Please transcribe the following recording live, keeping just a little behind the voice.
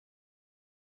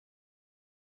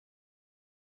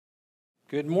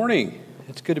Good morning.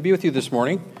 It's good to be with you this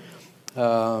morning.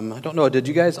 I don't know, did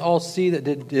you guys all see that?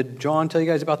 Did John tell you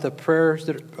guys about the prayers,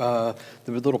 the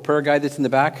little prayer guide that's in the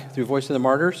back through Voice of the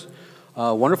Martyrs?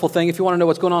 Wonderful thing. If you want to know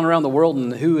what's going on around the world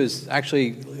and who is actually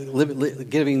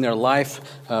giving their life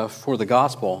for the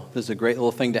gospel, this is a great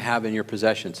little thing to have in your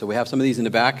possession. So we have some of these in the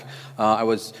back. I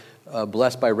was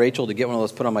blessed by Rachel to get one of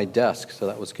those put on my desk, so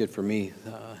that was good for me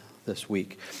this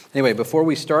week. Anyway, before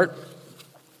we start,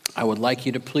 I would like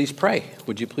you to please pray.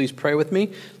 Would you please pray with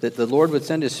me that the Lord would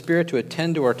send His Spirit to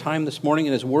attend to our time this morning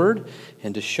in His Word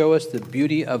and to show us the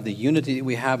beauty of the unity that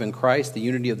we have in Christ, the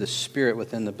unity of the Spirit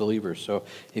within the believers. So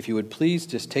if you would please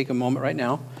just take a moment right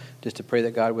now just to pray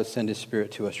that God would send His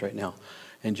Spirit to us right now.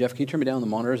 And Jeff, can you turn me down on the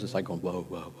monitors? It's like going, whoa,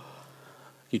 whoa, whoa.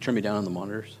 Can you turn me down on the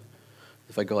monitors?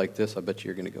 If I go like this, I bet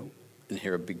you're going to go and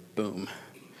hear a big boom.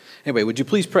 Anyway, would you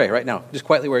please pray right now, just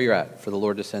quietly where you're at, for the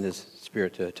Lord to send His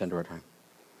Spirit to attend to our time.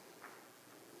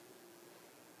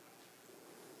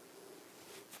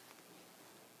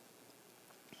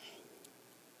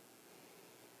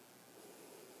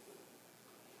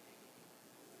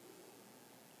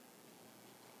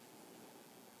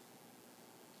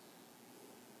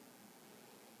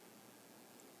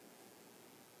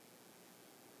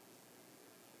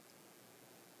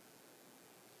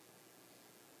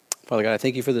 Father God, I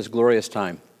thank you for this glorious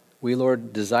time. We,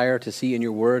 Lord, desire to see in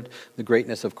your word the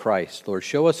greatness of Christ. Lord,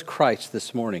 show us Christ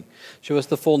this morning. Show us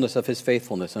the fullness of his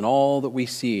faithfulness and all that we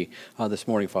see this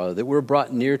morning, Father, that we're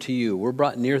brought near to you. We're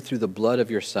brought near through the blood of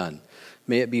your Son.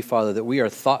 May it be, Father, that we are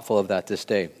thoughtful of that this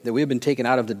day, that we have been taken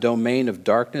out of the domain of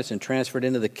darkness and transferred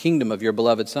into the kingdom of your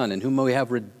beloved Son, in whom we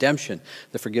have redemption,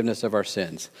 the forgiveness of our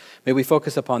sins. May we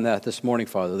focus upon that this morning,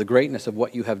 Father, the greatness of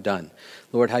what you have done.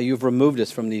 Lord, how you've removed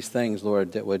us from these things,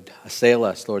 Lord, that would assail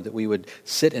us, Lord, that we would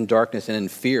sit in darkness and in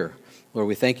fear. Lord,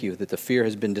 we thank you that the fear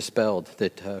has been dispelled,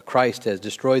 that Christ has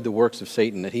destroyed the works of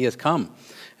Satan, that he has come.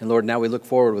 And Lord, now we look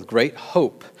forward with great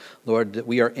hope, Lord, that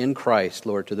we are in Christ,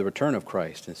 Lord, to the return of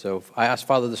Christ. And so I ask,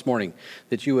 Father, this morning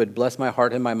that you would bless my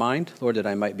heart and my mind, Lord, that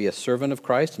I might be a servant of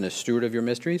Christ and a steward of your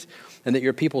mysteries, and that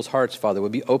your people's hearts, Father,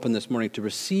 would be open this morning to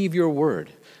receive your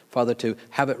word, Father, to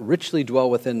have it richly dwell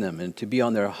within them and to be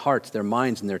on their hearts, their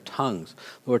minds, and their tongues,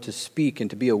 Lord, to speak and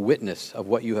to be a witness of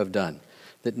what you have done.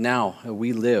 That now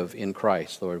we live in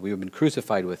Christ, Lord. We have been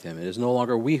crucified with him. It is no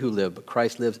longer we who live, but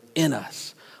Christ lives in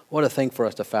us. What a thing for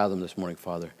us to fathom this morning,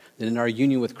 Father, that in our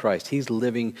union with Christ, he's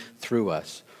living through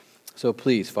us. So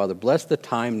please, Father, bless the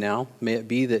time now. May it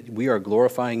be that we are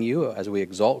glorifying you as we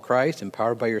exalt Christ,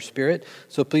 empowered by your Spirit.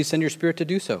 So please send your Spirit to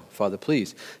do so, Father.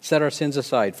 Please set our sins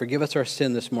aside. Forgive us our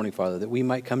sin this morning, Father, that we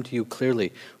might come to you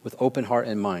clearly with open heart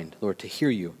and mind, Lord, to hear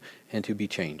you and to be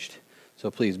changed.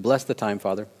 So please bless the time,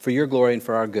 Father, for your glory and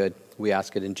for our good. We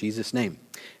ask it in Jesus' name.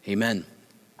 Amen.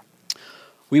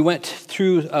 We went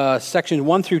through sections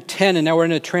 1 through 10, and now we're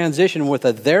in a transition with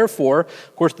a therefore.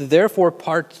 Of course, the therefore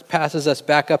part passes us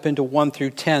back up into 1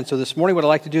 through 10. So this morning what I'd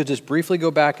like to do is just briefly go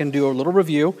back and do a little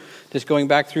review, just going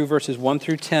back through verses 1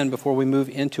 through 10 before we move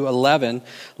into 11.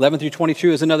 11 through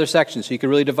 22 is another section, so you can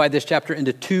really divide this chapter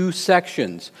into two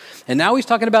sections. And now he's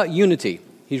talking about unity.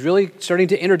 He's really starting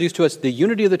to introduce to us the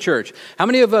unity of the church. How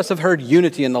many of us have heard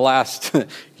unity in the last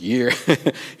year?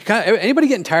 Anybody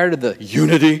getting tired of the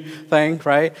unity thing,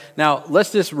 right? Now,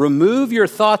 let's just remove your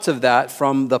thoughts of that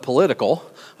from the political,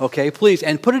 okay, please,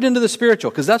 and put it into the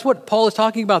spiritual, because that's what Paul is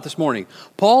talking about this morning.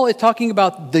 Paul is talking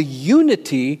about the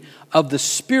unity of the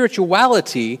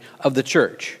spirituality of the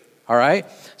church. All right,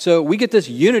 so we get this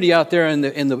unity out there in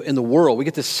the world. We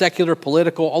get this secular,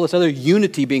 political, all this other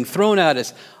unity being thrown at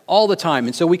us all the time,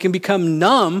 and so we can become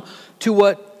numb to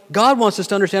what God wants us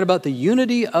to understand about the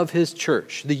unity of His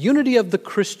church, the unity of the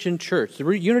Christian church, the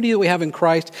unity that we have in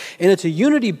Christ, and it's a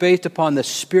unity based upon the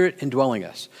Spirit indwelling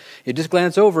us. You just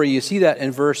glance over, you see that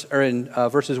in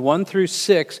verses 1 through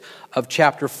 6 of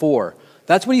chapter 4.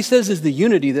 That's what he says is the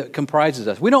unity that comprises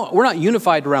us. We're not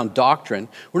unified around doctrine.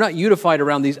 We're not unified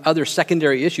around these other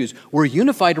secondary issues. We're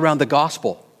unified around the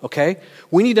gospel, okay?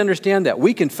 We need to understand that.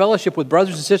 We can fellowship with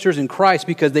brothers and sisters in Christ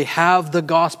because they have the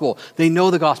gospel. They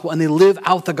know the gospel, and they live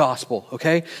out the gospel,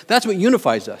 okay? That's what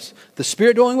unifies us. The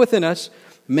Spirit dwelling within us,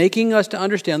 making us to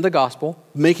understand the gospel,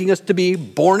 making us to be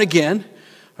born again,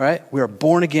 all right? We are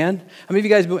born again. How many of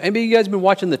you guys been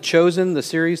watching The Chosen, the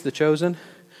series The Chosen?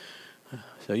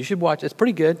 So you should watch it. It's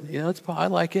pretty good. You know, I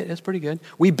like it. It's pretty good.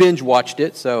 We binge watched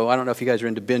it, so I don't know if you guys are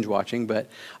into binge watching, but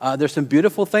there's some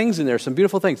beautiful things in there, some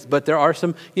beautiful things. But there are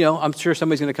some, I'm sure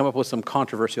somebody's going to come up with some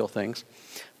controversial things.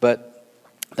 But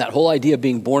that whole idea of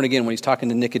being born again when he's talking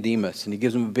to Nicodemus and he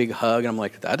gives him a big hug, and I'm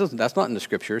like, that's not in the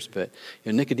scriptures, but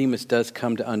Nicodemus does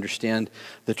come to understand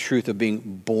the truth of being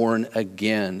born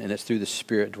again, and it's through the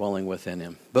Spirit dwelling within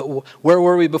him. But where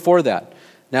were we before that?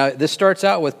 Now, this starts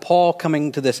out with Paul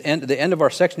coming to the end of our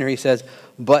section here. He says,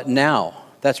 but now.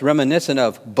 That's reminiscent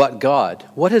of, but God.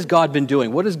 What has God been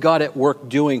doing? What is God at work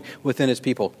doing within his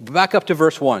people? Back up to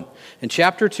verse 1. In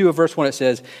chapter 2 of verse 1 it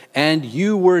says, and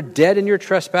you were dead in your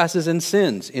trespasses and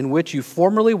sins, in which you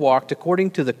formerly walked according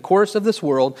to the course of this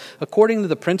world, according to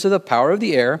the prince of the power of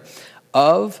the air,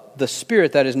 of the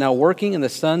spirit that is now working in the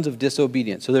sons of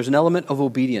disobedience. So there's an element of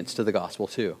obedience to the gospel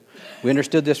too. We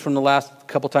understood this from the last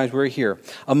couple times we were here.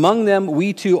 Among them,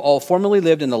 we too all formerly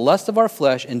lived in the lust of our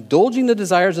flesh, indulging the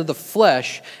desires of the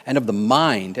flesh and of the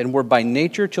mind, and were by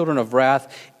nature children of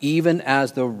wrath, even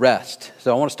as the rest.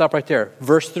 So I want to stop right there.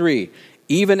 Verse 3,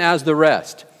 even as the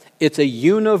rest. It's a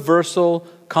universal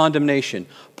condemnation.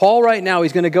 Paul right now,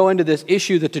 he's going to go into this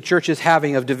issue that the church is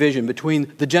having of division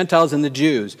between the Gentiles and the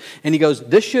Jews. And he goes,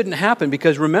 this shouldn't happen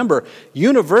because remember,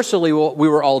 universally we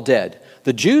were all dead.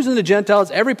 The Jews and the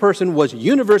Gentiles, every person was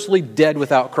universally dead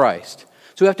without Christ.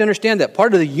 So we have to understand that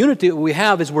part of the unity that we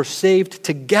have is we're saved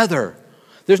together.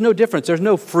 There's no difference. There's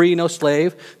no free, no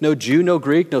slave, no Jew, no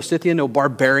Greek, no Scythian, no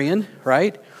barbarian,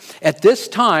 right? At this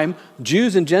time,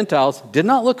 Jews and Gentiles did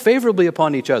not look favorably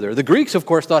upon each other. The Greeks, of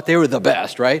course, thought they were the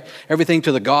best, right? Everything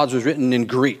to the gods was written in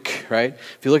Greek, right?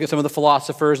 If you look at some of the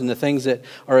philosophers and the things that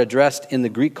are addressed in the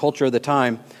Greek culture of the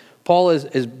time, Paul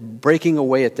is breaking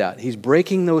away at that. He's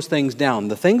breaking those things down.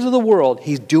 The things of the world,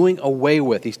 he's doing away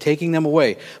with. He's taking them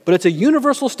away. But it's a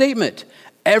universal statement.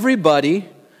 Everybody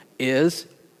is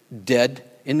dead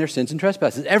in their sins and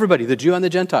trespasses. Everybody, the Jew and the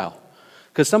Gentile.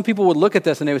 Because some people would look at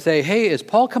this and they would say, hey, is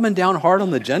Paul coming down hard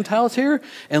on the Gentiles here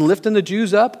and lifting the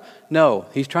Jews up? No,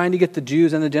 he's trying to get the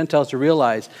Jews and the Gentiles to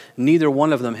realize neither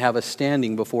one of them have a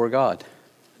standing before God.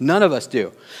 None of us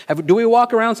do. Do we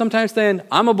walk around sometimes saying,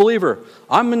 I'm a believer,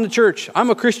 I'm in the church, I'm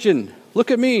a Christian, look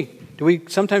at me? Do we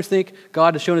sometimes think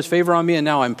God has shown his favor on me and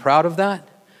now I'm proud of that?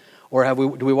 Or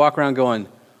do we walk around going,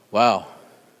 wow,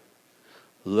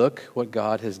 look what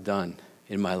God has done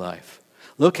in my life.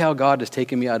 Look how God has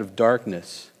taken me out of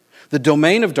darkness. The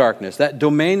domain of darkness, that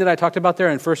domain that I talked about there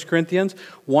in 1 Corinthians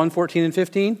 1, 14 and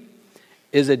 15,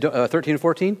 13 and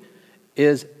 14,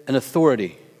 is an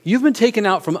authority. You've been taken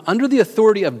out from under the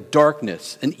authority of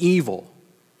darkness and evil.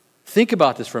 Think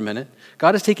about this for a minute.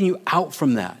 God has taken you out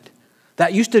from that.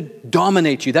 That used to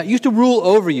dominate you. That used to rule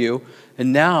over you.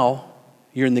 And now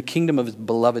you're in the kingdom of his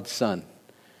beloved Son,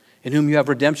 in whom you have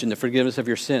redemption, the forgiveness of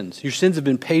your sins. Your sins have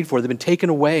been paid for. They've been taken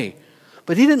away.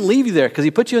 But he didn't leave you there because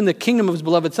he put you in the kingdom of his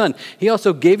beloved Son. He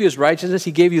also gave you his righteousness.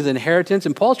 He gave you the inheritance.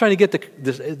 And Paul's trying to get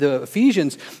the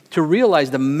Ephesians to realize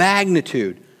the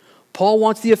magnitude. Paul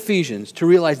wants the Ephesians to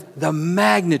realize the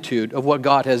magnitude of what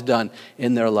God has done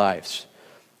in their lives.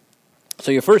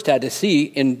 So you first had to see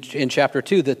in chapter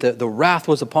 2 that the wrath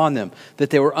was upon them, that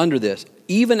they were under this,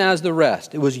 even as the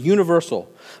rest. It was universal.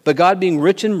 But God, being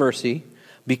rich in mercy,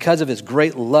 because of his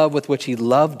great love with which he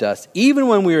loved us, even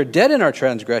when we were dead in our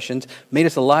transgressions, made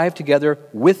us alive together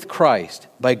with Christ.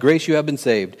 By grace you have been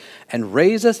saved, and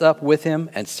raised us up with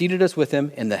him and seated us with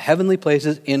him in the heavenly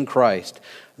places in Christ.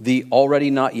 The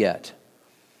already not yet.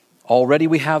 Already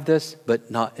we have this, but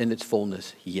not in its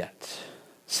fullness yet.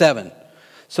 7.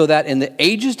 So that in the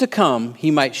ages to come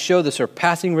he might show the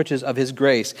surpassing riches of his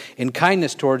grace in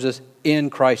kindness towards us in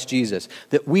Christ Jesus.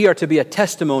 That we are to be a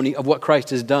testimony of what Christ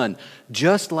has done,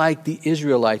 just like the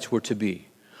Israelites were to be.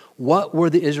 What were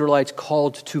the Israelites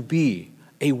called to be?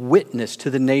 A witness to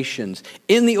the nations.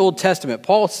 In the Old Testament,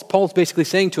 Paul's basically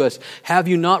saying to us, have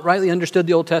you not rightly understood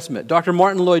the Old Testament? Dr.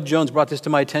 Martin Lloyd-Jones brought this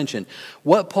to my attention.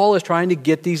 What Paul is trying to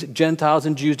get these Gentiles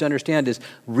and Jews to understand is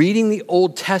reading the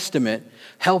Old Testament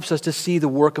helps us to see the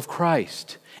work of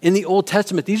Christ. In the Old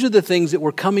Testament, these are the things that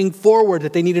were coming forward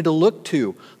that they needed to look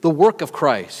to. The work of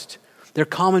Christ, their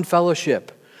common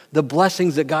fellowship, the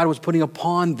blessings that God was putting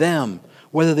upon them,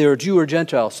 whether they were Jew or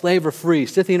Gentile, slave or free,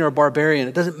 Scythian or barbarian,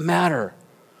 it doesn't matter.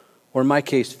 Or in my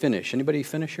case, Finnish. Anybody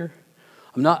Finnish here?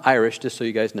 I'm not Irish, just so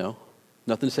you guys know.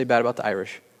 Nothing to say bad about the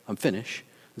Irish. I'm Finnish.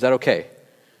 Is that okay?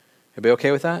 Everybody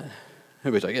okay with that?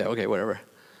 Everybody's like, yeah, okay, whatever.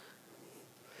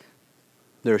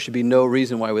 There should be no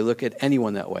reason why we look at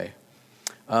anyone that way.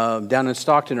 Down in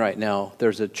Stockton right now,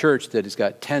 there's a church that has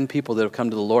got 10 people that have come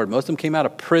to the Lord. Most of them came out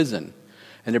of prison,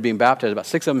 and they're being baptized. About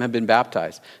 6 of them have been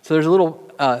baptized. So there's a little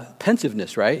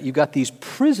pensiveness, right? You've got these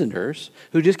prisoners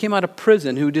who just came out of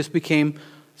prison who just became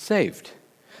saved.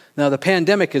 Now, the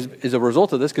pandemic is a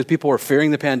result of this because people are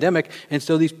fearing the pandemic, and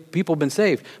so these people have been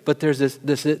saved. But there's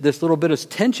this little bit of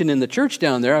tension in the church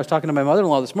down there. I was talking to my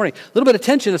mother-in-law this morning. A little bit of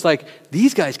tension. It's like,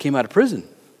 these guys came out of prison.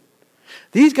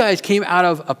 These guys came out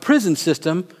of a prison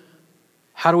system.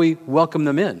 How do we welcome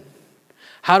them in?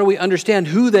 How do we understand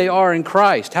who they are in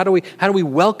Christ? How do we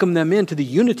welcome them into the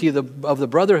unity of the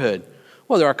brotherhood?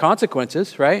 Well, there are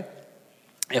consequences, right?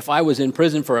 If I was in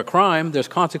prison for a crime, there's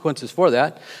consequences for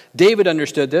that. David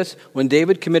understood this. When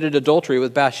David committed adultery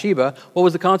with Bathsheba, what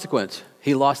was the consequence?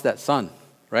 He lost that son,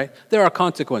 right? There are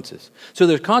consequences. So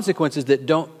there's consequences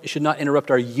that should not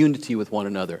interrupt our unity with one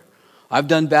another. I've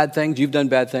done bad things. You've done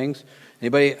bad things.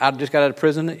 Anybody just got out of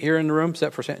prison here in the room?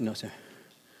 Except for no, sir.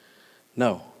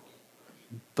 No.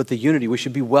 But the unity, we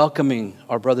should be welcoming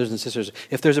our brothers and sisters.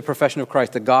 If there's a profession of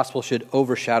Christ, the gospel should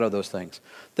overshadow those things.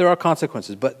 There are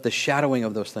consequences, but the shadowing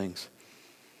of those things.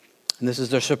 And this is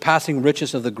the surpassing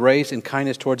richness of the grace and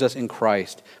kindness towards us in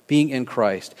Christ, being in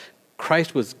Christ.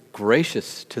 Christ was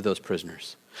gracious to those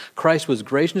prisoners. Christ was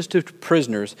gracious to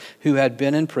prisoners who had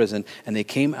been in prison, and they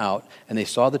came out and they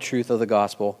saw the truth of the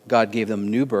gospel. God gave them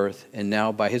new birth, and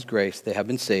now by his grace they have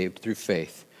been saved through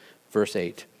faith. Verse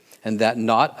 8. And that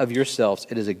not of yourselves,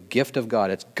 it is a gift of God.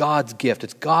 It's God's gift.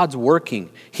 It's God's working.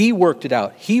 He worked it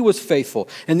out. He was faithful.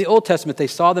 In the Old Testament, they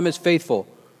saw them as faithful.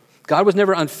 God was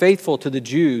never unfaithful to the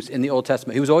Jews in the Old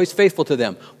Testament. He was always faithful to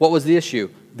them. What was the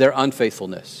issue? Their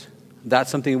unfaithfulness.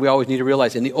 That's something we always need to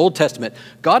realize. In the Old Testament,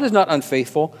 God is not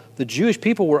unfaithful. The Jewish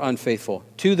people were unfaithful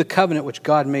to the covenant which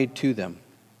God made to them.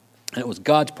 And it was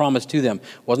God's promise to them.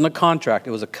 It wasn't a contract.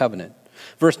 It was a covenant.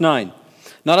 Verse 9.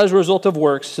 Not as a result of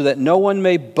works, so that no one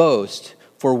may boast,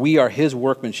 for we are his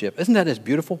workmanship. Isn't that as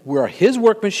beautiful? We are his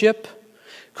workmanship,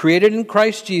 created in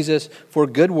Christ Jesus for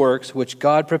good works, which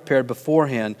God prepared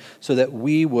beforehand, so that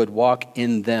we would walk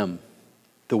in them.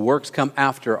 The works come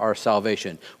after our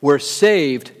salvation. We're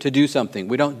saved to do something.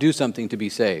 We don't do something to be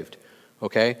saved.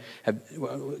 Okay?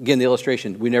 Again, the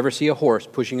illustration. We never see a horse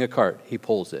pushing a cart. He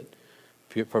pulls it.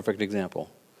 Perfect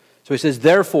example. So he says,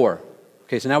 therefore.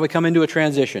 Okay, so now we come into a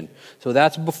transition. So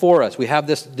that's before us. We have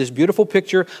this beautiful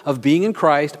picture of being in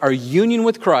Christ, our union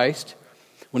with Christ.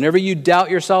 Whenever you doubt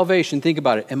your salvation, think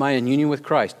about it. Am I in union with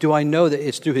Christ? Do I know that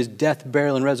it's through his death,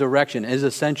 burial, and resurrection, his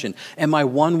ascension? Am I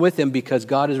one with him because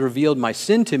God has revealed my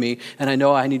sin to me, and I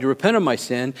know I need to repent of my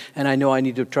sin, and I know I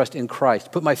need to trust in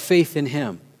Christ, put my faith in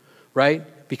him,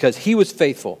 right? Because he was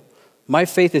faithful. My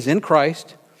faith is in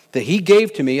Christ, that he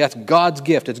gave to me. That's God's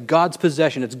gift. It's God's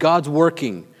possession. It's God's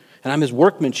working. And I'm his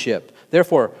workmanship.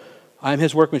 Therefore, I'm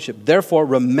his workmanship. Therefore,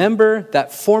 remember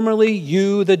that formerly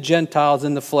you, the Gentiles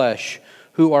in the flesh,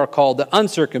 who are called the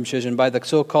uncircumcision by the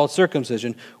so-called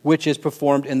circumcision, which is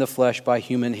performed in the flesh by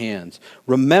human hands.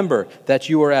 Remember that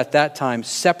you were at that time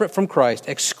separate from Christ,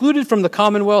 excluded from the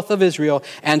commonwealth of Israel,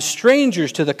 and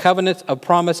strangers to the covenant of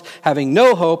promise, having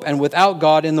no hope and without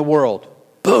God in the world.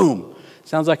 Boom!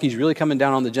 Sounds like he's really coming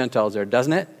down on the Gentiles there,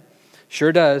 doesn't it?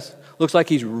 Sure does. Looks like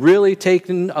he's really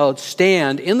taken a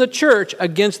stand in the church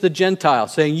against the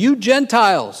Gentiles, saying, you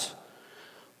Gentiles.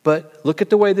 But look at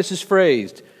the way this is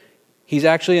phrased. He's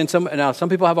actually, now some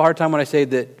people have a hard time when I say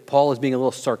that Paul is being a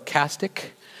little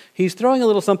sarcastic. He's throwing a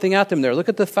little something at them there. Look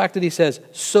at the fact that he says,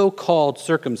 so-called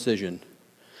circumcision.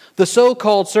 The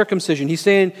so-called circumcision. He's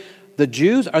saying,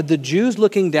 are the Jews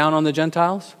looking down on the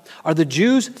Gentiles? Are the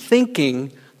Jews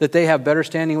thinking that they have better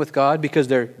standing with God because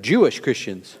they're Jewish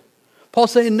Christians?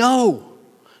 Paul's saying, no,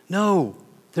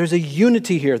 there's a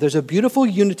unity here. There's a beautiful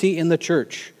unity in the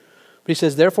church. But he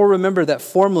says, therefore remember that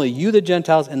formerly you, the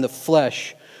Gentiles in the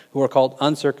flesh, who are called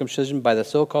uncircumcision by the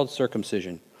so-called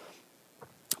circumcision.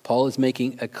 Paul is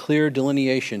making a clear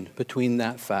delineation between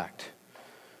that fact.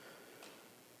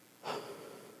 And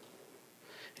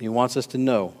he wants us to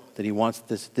know that he wants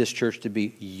this church to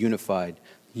be unified.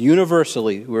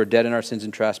 Universally, we're dead in our sins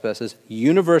and trespasses.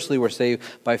 Universally, we're saved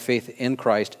by faith in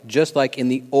Christ, just like in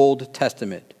the Old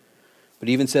Testament. But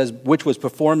he even says, which was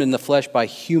performed in the flesh by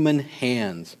human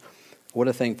hands. What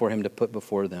a thing for him to put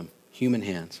before them. Human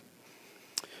hands.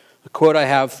 A quote I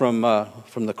have from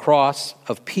The Cross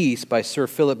of Peace by Sir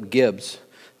Philip Gibbs.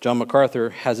 John MacArthur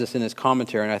has this in his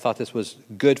commentary, and I thought this was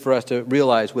good for us to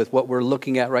realize with what we're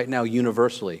looking at right now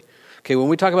universally. Okay, when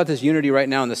we talk about this unity right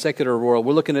now in the secular world,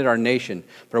 we're looking at our nation,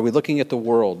 but are we looking at the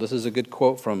world? This is a good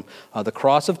quote from The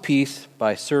Cross of Peace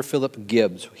by Sir Philip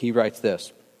Gibbs. He writes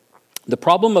this: the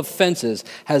problem of fences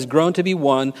has grown to be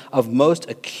one of most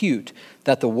acute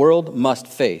that the world must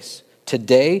face.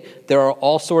 Today, there are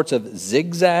all sorts of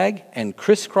zigzag and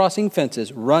crisscrossing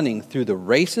fences running through the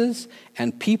races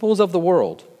and peoples of the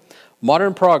world.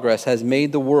 Modern progress has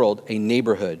made the world a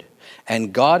neighborhood,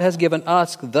 and God has given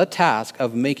us the task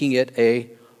of making it a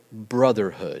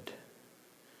brotherhood.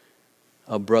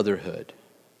 A brotherhood.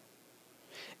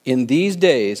 In these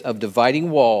days of dividing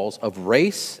walls of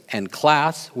race and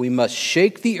class, we must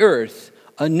shake the earth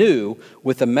anew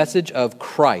with the message of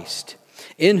Christ,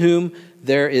 in whom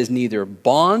there is neither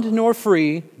bond nor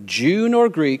free, Jew nor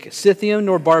Greek, Scythian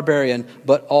nor barbarian,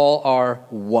 but all are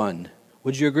one.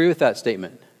 Would you agree with that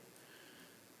statement?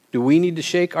 Do we need to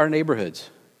shake our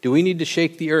neighborhoods? Do we need to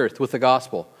shake the earth with the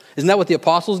gospel? Isn't that what the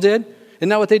apostles did? Isn't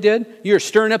that what they did? You're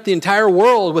stirring up the entire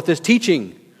world with this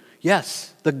teaching.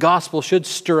 Yes, the gospel should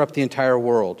stir up the entire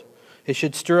world. It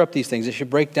should stir up these things. It should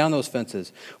break down those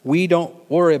fences. We don't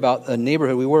worry about a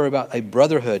neighborhood. We worry about a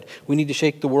brotherhood. We need to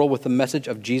shake the world with the message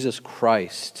of Jesus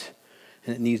Christ.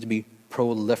 And it needs to be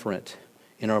proliferant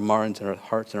in our minds and our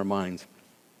hearts and our minds.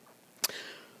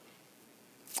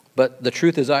 But the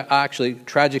truth is actually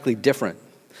tragically different.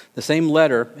 In the same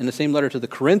letter to the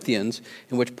Corinthians,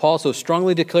 in which Paul so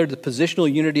strongly declared the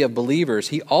positional unity of believers,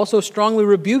 he also strongly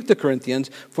rebuked the Corinthians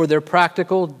for their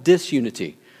practical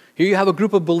disunity. Here you have a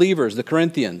group of believers, the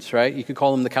Corinthians, right? You could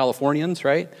call them the Californians,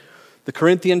 right? The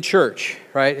Corinthian church,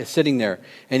 right, is sitting there,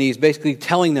 and he's basically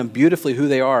telling them beautifully who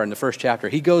they are in the first chapter.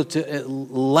 He goes to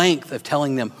length of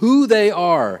telling them who they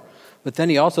are. But then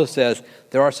he also says,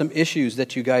 there are some issues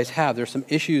that you guys have. There's some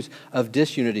issues of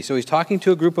disunity. So he's talking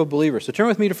to a group of believers. So turn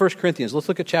with me to 1 Corinthians. Let's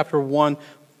look at 1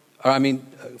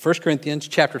 Corinthians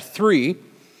chapter 3,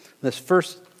 this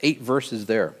first 8 verses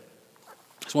there.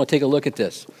 I just want to take a look at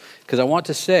this, because I want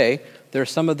to say there's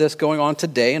some of this going on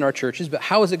today in our churches, but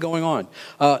how is it going on?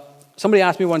 Somebody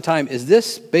asked me one time, is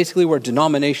this basically where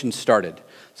denominations started?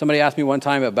 Somebody asked me one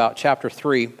time about chapter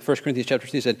 3, 1 Corinthians chapter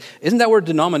 3, said, isn't that where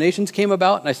denominations came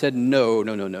about? And I said, no.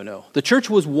 The church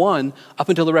was one up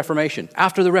until the Reformation.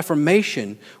 After the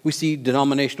Reformation, we see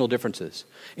denominational differences.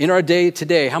 In our day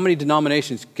today, how many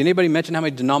denominations, can anybody mention how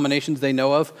many denominations they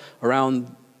know of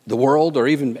around the world, or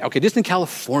even, just in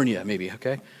California maybe,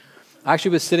 okay? I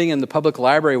actually was sitting in the public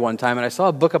library one time, and I saw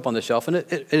a book up on the shelf, and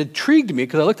it intrigued me,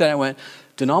 because I looked at it and I went,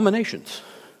 denominations.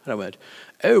 And I went,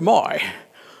 oh my.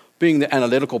 Being the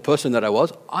analytical person that I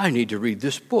was, I need to read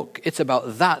this book. It's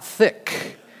about that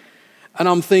thick. And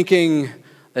I'm thinking,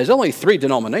 there's only 3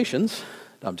 denominations.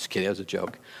 I'm just kidding, that was a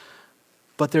joke.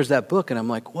 But there's that book, and I'm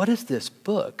like, what is this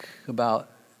book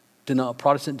about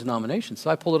Protestant denominations?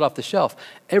 So I pulled it off the shelf.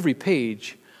 Every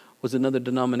page was another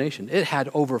denomination. It had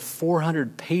over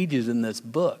 400 pages in this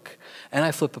book. And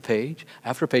I flip a page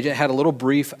after page. It had a little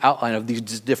brief outline of these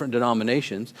different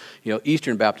denominations.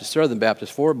 Eastern Baptist, Southern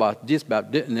Baptist, Forward Baptist,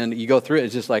 Baptist, and then you go through it.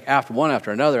 It's just like one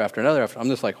after another. I'm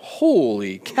just like,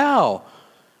 holy cow.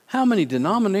 How many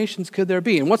denominations could there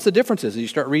be? And what's the differences? You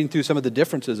start reading through some of the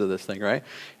differences of this thing, right?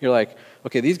 You're like,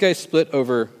 okay, these guys split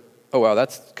over... Oh, wow,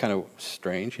 that's kind of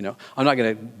strange, I'm not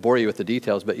going to bore you with the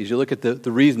details, but as you look at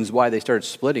the reasons why they started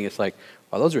splitting, it's like,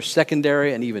 wow, those are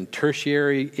secondary and even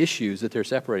tertiary issues that they're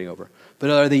separating over. But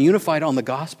are they unified on the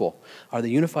gospel? Are they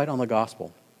unified on the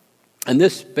gospel? And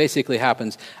this basically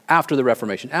happens after the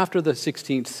Reformation. After the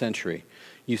 16th century,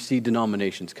 you see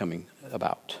denominations coming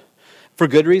about. For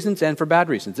good reasons and for bad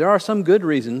reasons. There are some good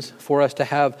reasons for us to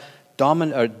have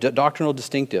doctrinal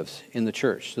distinctives in the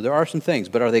church. So there are some things,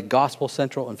 but are they gospel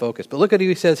central and focused? But look at what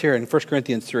he says here in 1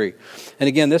 Corinthians 3. And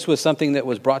again, this was something that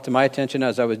was brought to my attention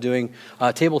as I was doing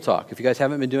table talk. If you guys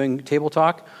haven't been doing table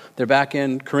talk, they're back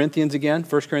in Corinthians again,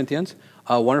 1 Corinthians.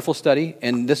 Wonderful study.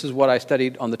 And this is what I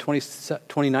studied on the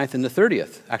 29th and the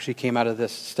 30th. Actually came out of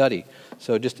this study.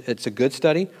 So it's a good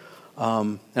study.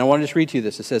 And I want to just read to you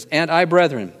this. It says, and I,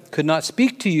 brethren, could not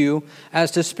speak to you as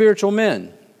to spiritual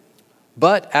men,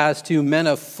 but as to men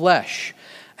of flesh,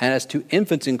 and as to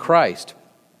infants in Christ.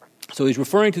 So he's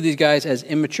referring to these guys as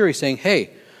immature. He's saying, hey,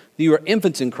 you are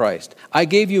infants in Christ. I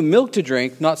gave you milk to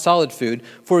drink, not solid food,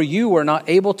 for you were not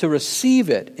able to receive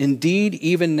it. Indeed,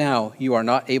 even now you are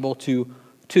not able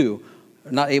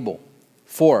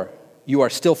for you are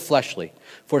still fleshly.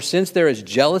 For since there is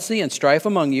jealousy and strife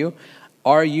among you,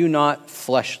 are you not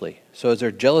fleshly? So is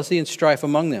there jealousy and strife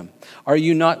among them? Are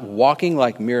you not walking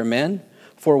like mere men?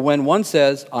 For when one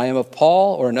says, I am of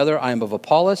Paul, or another, I am of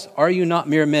Apollos, are you not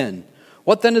mere men?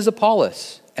 What then is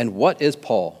Apollos? And what is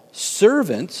Paul?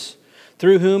 Servants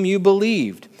through whom you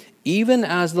believed, even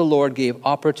as the Lord gave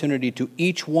opportunity to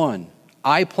each one.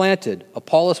 I planted,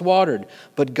 Apollos watered,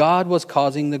 but God was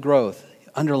causing the growth.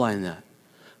 Underline that.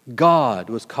 God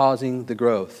was causing the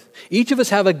growth. Each of us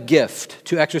have a gift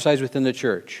to exercise within the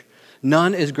church.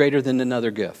 None is greater than another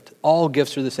gift. All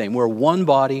gifts are the same. We're one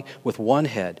body with one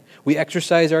head. We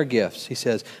exercise our gifts, he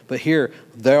says, but here,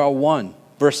 there are one.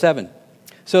 Verse 7.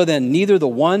 So then, neither the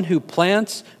one who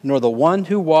plants nor the one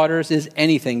who waters is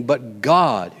anything, but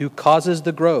God who causes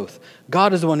the growth.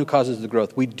 God is the one who causes the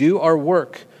growth. We do our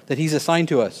work that he's assigned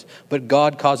to us, but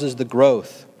God causes the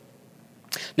growth.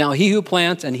 Now he who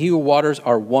plants and he who waters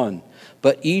are one,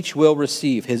 but each will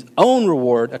receive his own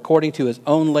reward according to his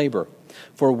own labor.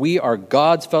 For we are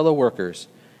God's fellow workers.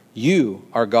 You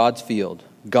are God's field,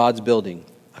 God's building.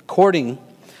 According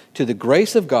to the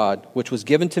grace of God, which was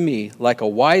given to me, like a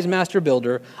wise master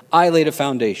builder, I laid a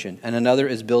foundation, and another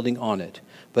is building on it.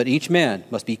 But each man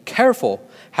must be careful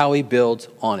how he builds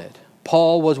on it.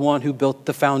 Paul was one who built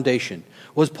the foundation.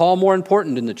 Was Paul more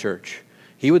important in the church?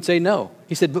 He would say no.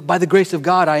 He said, but by the grace of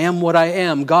God, I am what I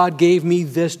am. God gave me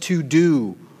this to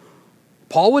do.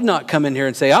 Paul would not come in here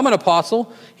and say, I'm an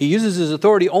apostle. He uses his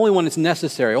authority only when it's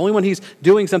necessary, only when he's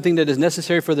doing something that is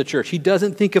necessary for the church. He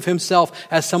doesn't think of himself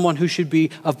as someone who should be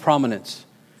of prominence.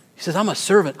 He says, I'm a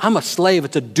servant. I'm a slave.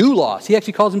 It's a doulos. He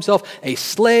actually calls himself a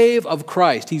slave of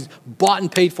Christ. He's bought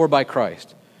and paid for by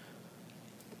Christ.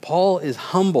 Paul is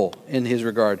humble in his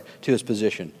regard to his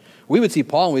position. We would see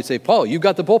Paul and we'd say, Paul, you've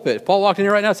got the pulpit. If Paul walked in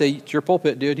here right now and say, it's your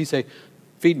pulpit, dude. He'd say,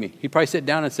 feed me. He'd probably sit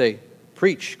down and say,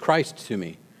 preach Christ to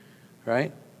me.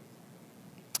 Right?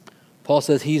 Paul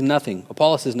says he's nothing.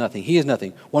 Apollos is nothing. He is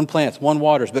nothing. One plants, one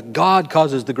waters, but God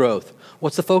causes the growth.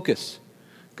 What's the focus?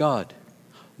 God.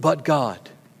 But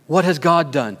God. What has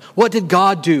God done? What did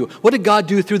God do? What did God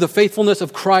do through the faithfulness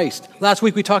of Christ? Last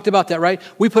week we talked about that, right?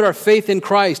 We put our faith in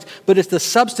Christ, but it's the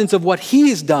substance of what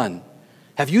he's done.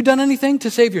 Have you done anything to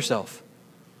save yourself?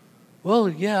 Well,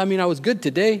 yeah, I was good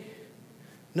today.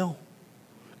 No.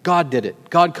 God did it.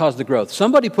 God caused the growth.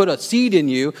 Somebody put a seed in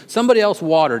you. Somebody else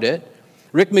watered it.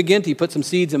 Rick McGinty put some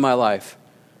seeds in my life.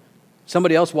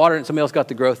 Somebody else watered it and somebody else got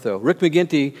the growth, though. Rick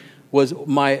McGinty was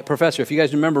my professor. If you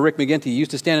guys remember Rick McGinty, he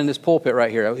used to stand in this pulpit right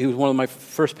here. He was one of my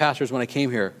first pastors when I came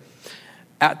here.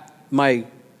 I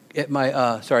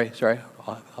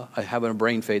have a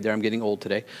brain fade there. I'm getting old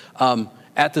today.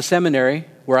 At the seminary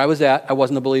where I was at, I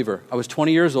wasn't a believer. I was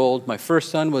 20 years old. My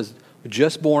first son was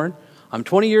just born. I'm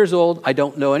 20 years old. I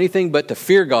don't know anything but to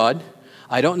fear God.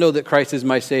 I don't know that Christ is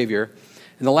my Savior.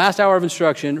 In the last hour of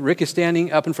instruction, Rick is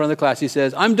standing up in front of the class. He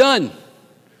says, I'm done.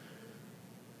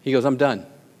 He goes, I'm done.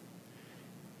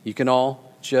 You can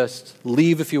all just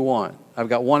leave if you want. I've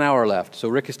got 1 hour left. So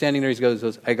Rick is standing there. He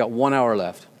goes, I got 1 hour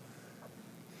left.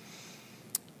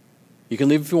 You can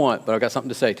leave if you want, but I've got something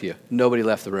to say to you. Nobody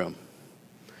left the room.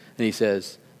 And he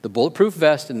says, the bulletproof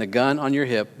vest and the gun on your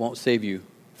hip won't save you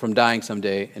from dying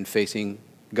someday and facing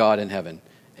God in heaven.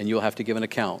 And you'll have to give an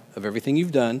account of everything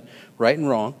you've done, right and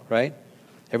wrong, right?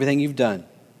 Everything you've done.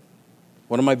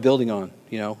 What am I building on?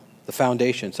 The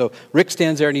foundation. So Rick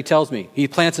stands there and he tells me, he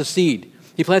plants a seed.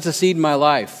 He plants a seed in my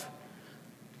life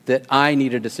that I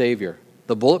needed a Savior.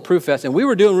 The bulletproof vest. And we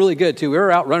were doing really good too. We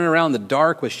were out running around in the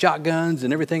dark with shotguns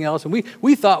and everything else. And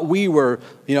we thought we were,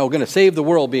 going to save the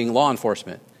world being law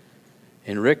enforcement.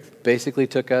 And Rick basically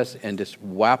took us and just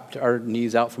whapped our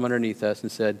knees out from underneath us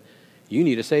and said, you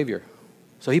need a Savior.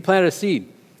 So he planted a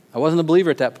seed. I wasn't a believer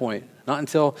at that point. Not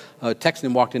until a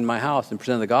Texan walked into my house and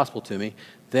presented the gospel to me,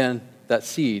 then that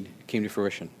seed came to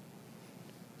fruition.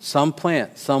 Some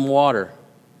plant, some water.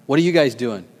 What are you guys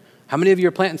doing? How many of you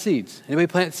are planting seeds? Anybody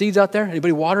planting seeds out there?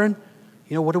 Anybody watering?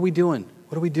 What are we doing?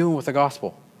 What are we doing with the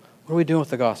gospel? What are we doing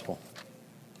with the gospel?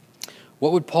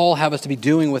 What would Paul have us to be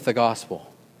doing with the gospel?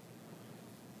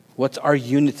 What's our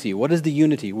unity? What is the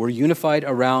unity? We're unified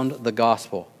around the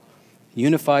gospel.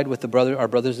 Unified with our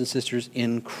brothers and sisters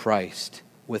in Christ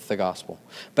with the gospel.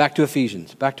 Back to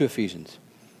Ephesians.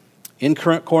 In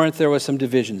Corinth, there was some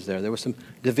divisions there. There were some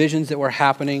divisions that were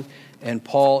happening, and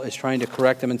Paul is trying to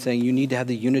correct them and saying, you need to have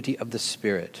the unity of the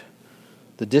Spirit.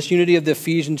 The disunity of the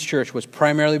Ephesians church was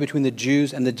primarily between the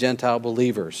Jews and the Gentile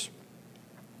believers.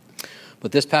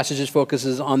 But this passage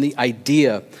focuses on the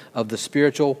idea of the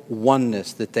spiritual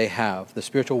oneness that they have, the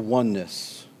spiritual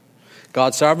oneness.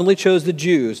 God sovereignly chose the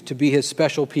Jews to be his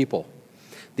special people.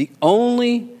 The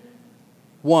only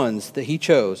ones that he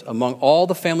chose among all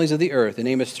the families of the earth, in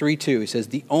Amos 3:2, he says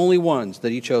the only ones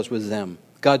that he chose was them.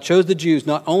 God chose the Jews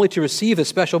not only to receive a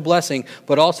special blessing,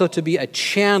 but also to be a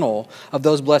channel of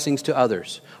those blessings to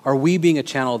others. Are we being a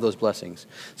channel of those blessings?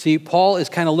 See, Paul is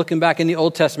kind of looking back in the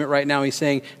Old Testament right now. He's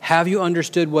saying, have you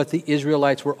understood what the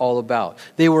Israelites were all about?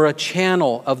 They were a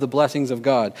channel of the blessings of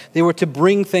God. They were to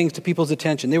bring things to people's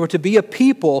attention. They were to be a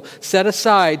people set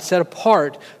aside, set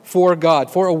apart for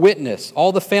God, for a witness.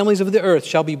 All the families of the earth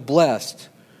shall be blessed.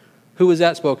 Who was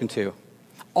that spoken to?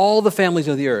 All the families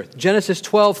of the earth. Genesis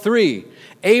 12:3.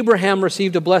 Abraham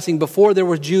received a blessing before there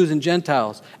were Jews and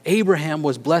Gentiles. Abraham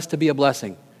was blessed to be a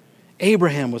blessing.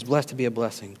 Abraham was blessed to be a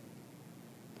blessing.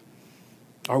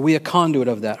 Are we a conduit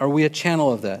of that? Are we a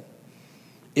channel of that?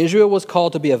 Israel was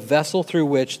called to be a vessel through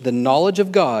which the knowledge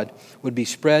of God would be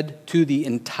spread to the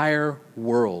entire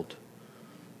world.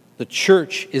 The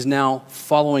church is now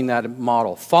following that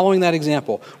model, following that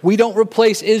example. We don't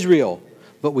replace Israel,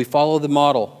 but we follow the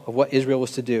model of what Israel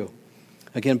was to do.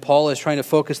 Again, Paul is trying to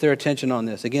focus their attention on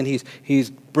this. Again, he's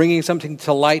bringing something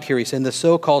to light here. He's saying the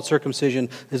so-called circumcision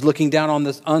is looking down on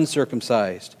this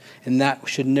uncircumcised. And that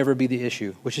should never be the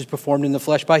issue, which is performed in the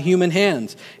flesh by human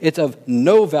hands. It's of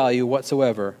no value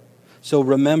whatsoever. So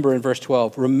remember in verse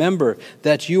 12, remember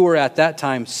that you were at that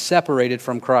time separated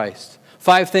from Christ.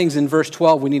 5 things in verse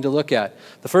 12 we need to look at.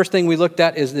 The first thing we looked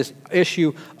at is this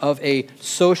issue of a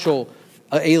social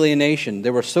alienation.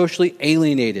 They were socially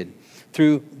alienated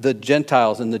through the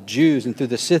Gentiles and the Jews and through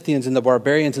the Scythians and the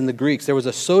barbarians and the Greeks. There was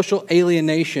a social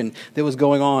alienation that was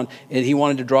going on, and he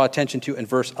wanted to draw attention to in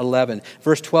verse 11.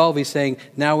 Verse 12, he's saying,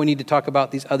 now we need to talk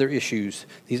about these other issues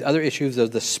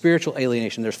of the spiritual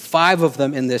alienation. There's 5 of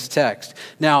them in this text.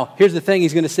 Now, here's the thing.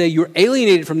 He's going to say you're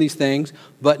alienated from these things,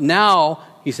 but now,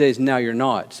 he says, now you're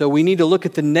not. So we need to look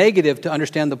at the negative to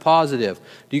understand the positive.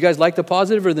 Do you guys like the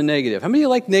positive or the negative? How many of you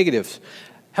like negatives?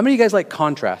 How many of you guys like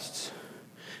contrasts?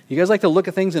 You guys like to look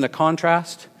at things in a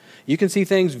contrast? You can see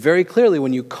things very clearly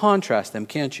when you contrast them,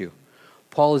 can't you?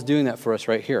 Paul is doing that for us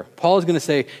right here. Paul is going to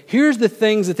say, here's the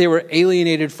things that they were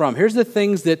alienated from. Here's the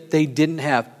things that they didn't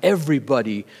have.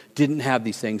 Everybody didn't have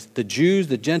these things. The Jews,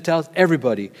 the Gentiles,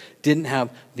 everybody didn't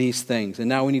have these things. And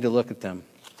now we need to look at them.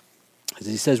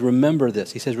 He says, remember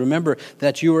this. He says, remember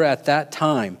that you were at that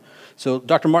time. So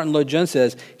Dr. Martin Lloyd-Jones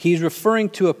says, he's referring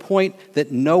to a point that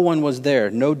no one was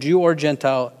there. No Jew or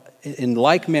Gentile in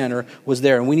like manner was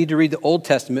there. And we need to read the Old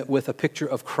Testament with a picture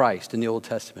of Christ in the Old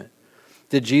Testament.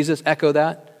 Did Jesus echo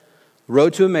that?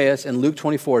 Road to Emmaus in Luke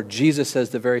 24, Jesus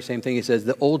says the very same thing. He says,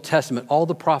 the Old Testament, all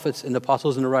the prophets and the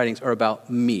apostles and the writings are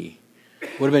about me.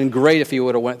 Would have been great if he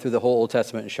would have went through the whole Old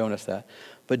Testament and shown us that.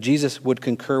 But Jesus would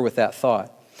concur with that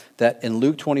thought. That in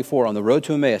Luke 24, on the road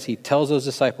to Emmaus, he tells those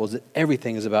disciples that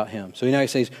everything is about him. So now he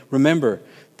says, remember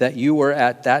that you were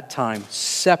at that time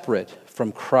separate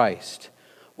from Christ.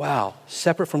 Wow,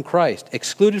 separate from Christ,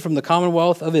 excluded from the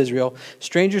commonwealth of Israel,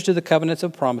 strangers to the covenants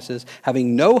of promises,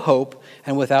 having no hope,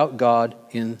 and without God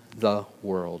in the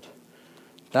world.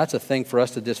 That's a thing for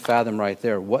us to just fathom right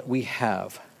there, what we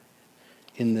have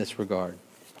in this regard.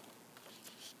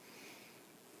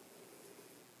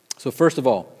 So first of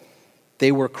all,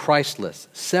 they were Christless,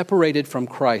 separated from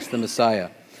Christ, the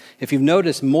Messiah. If you've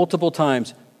noticed multiple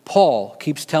times, Paul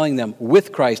keeps telling them,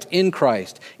 with Christ, in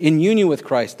union with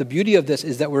Christ. The beauty of this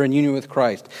is that we're in union with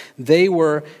Christ. They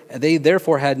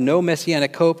therefore had no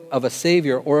messianic hope of a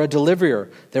Savior or a deliverer.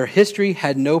 Their history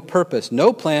had no purpose,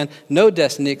 no plan, no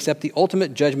destiny, except the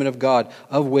ultimate judgment of God,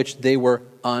 of which they were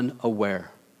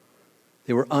unaware.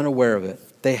 They were unaware of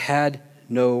it. They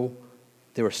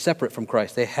were separate from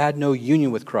Christ. They had no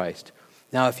union with Christ.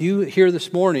 Now, if you here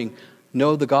this morning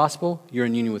know the gospel, you're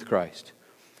in union with Christ.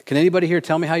 Can anybody here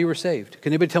tell me how you were saved?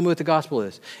 Can anybody tell me what the gospel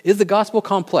is? Is the gospel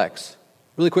complex?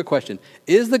 Really quick question.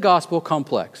 Is the gospel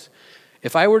complex?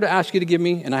 If I were to ask you to give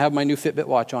me, and I have my new Fitbit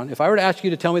watch on, if I were to ask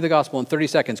you to tell me the gospel in 30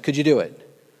 seconds, could you do it?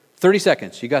 30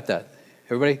 seconds. You got that?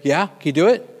 Everybody? Yeah? Can you do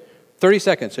it? 30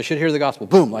 seconds. I should hear the gospel.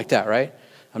 Boom, like that, right?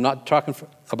 I'm not talking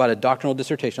about a doctrinal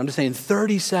dissertation. I'm just saying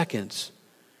 30 seconds,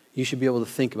 you should be able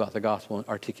to think about the gospel and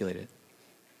articulate it.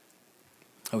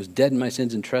 I was dead in my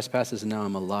sins and trespasses, and now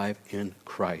I'm alive in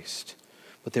Christ.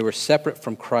 But they were separate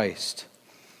from Christ.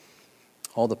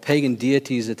 All the pagan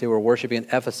deities that they were worshiping in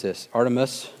Ephesus,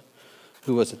 Artemis,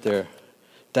 who was it there?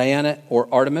 Diana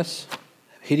or Artemis,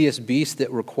 hideous beasts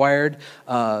that required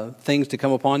things to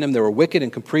come upon them. They were wicked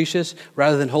and capricious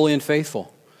rather than holy and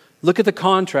faithful. Look at the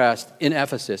contrast in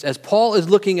Ephesus. As Paul is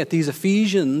looking at these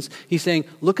Ephesians, he's saying,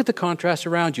 look at the contrast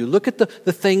around you. Look at the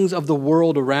things of the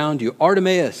world around you.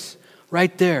 Artemis,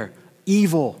 right there,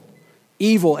 evil,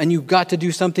 and you've got to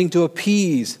do something to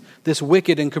appease this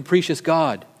wicked and capricious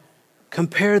God.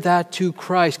 Compare that to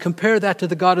Christ. Compare that to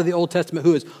the God of the Old Testament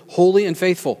who is holy and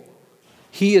faithful.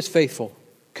 He is faithful.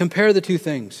 Compare the two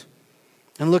things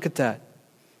and look at that.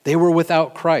 They were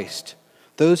without Christ.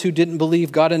 Those who didn't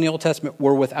believe God in the Old Testament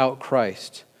were without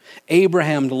Christ.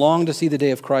 Abraham longed to see the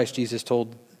day of Christ, Jesus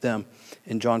told them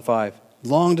in John 5.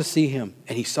 Longed to see him,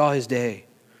 and he saw his day.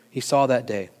 He saw that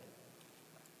day.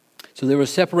 So they were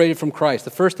separated from Christ.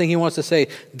 The first thing he wants to say,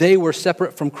 they were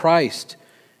separate from Christ.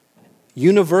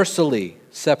 Universally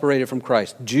separated from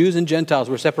Christ. Jews and Gentiles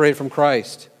were separated from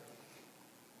Christ.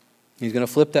 He's going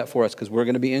to flip that for us because we're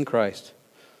going to be in Christ.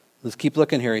 Let's keep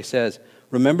looking here. He says,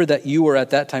 remember that you were at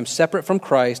that time separate from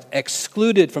Christ,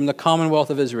 excluded from the commonwealth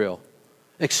of Israel.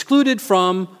 excluded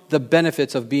from the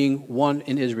benefits of being one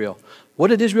in Israel. What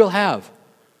did Israel have?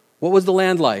 What was the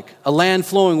land like? A land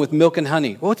flowing with milk and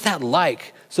honey. What's that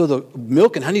like? So the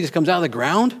milk and honey just comes out of the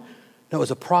ground? No, it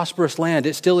was a prosperous land.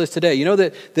 It still is today. You know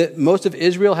that most of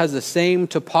Israel has the same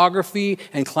topography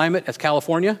and climate as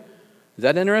California? Is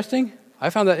that interesting? I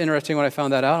found that interesting when I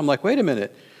found that out. I'm like, wait a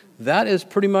minute. That is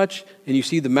pretty much, and you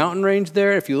see the mountain range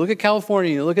there. If you look at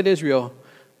California and you look at Israel,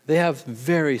 they have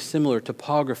very similar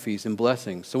topographies and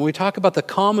blessings. So when we talk about the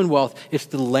commonwealth, it's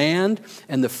the land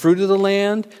and the fruit of the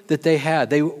land that they had.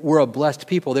 They were a blessed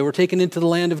people. They were taken into the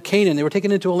land of Canaan. They were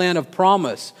taken into a land of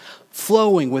promise,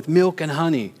 flowing with milk and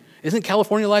honey. Isn't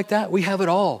California like that? We have it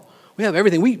all. We have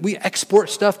everything. We export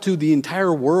stuff to the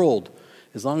entire world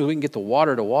as long as we can get the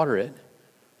water to water it.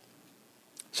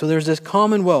 So there's this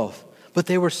commonwealth, but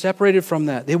they were separated from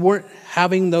that. They weren't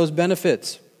having those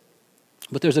benefits.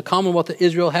 But there's a commonwealth that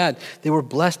Israel had. They were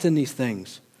blessed in these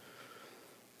things.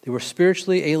 They were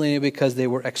spiritually alienated because they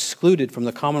were excluded from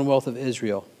the commonwealth of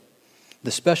Israel.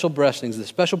 The special blessings, the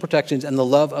special protections, and the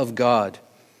love of God.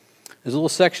 There's a little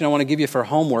section I want to give you for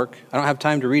homework. I don't have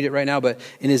time to read it right now, but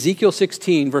in Ezekiel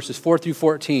 16, verses 4 through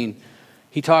 14,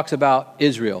 he talks about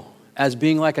Israel as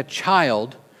being like a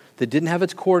child that didn't have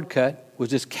its cord cut, was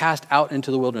just cast out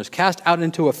into the wilderness, cast out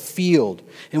into a field.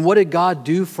 And what did God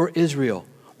do for Israel?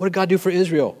 What did God do for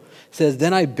Israel? It says,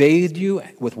 then I bathed you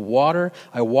with water.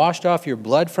 I washed off your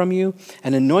blood from you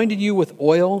and anointed you with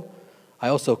oil. I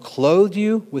also clothed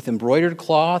you with embroidered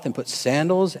cloth and put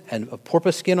sandals and a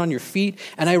porpoise skin on your feet.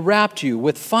 And I wrapped you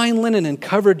with fine linen and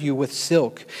covered you with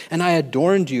silk. And I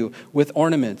adorned you with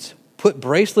ornaments, put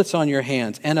bracelets on your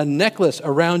hands and a necklace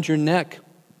around your neck.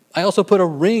 I also put a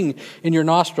ring in your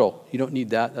nostril. You don't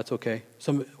need that. That's okay.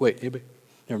 Anybody?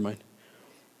 Never mind.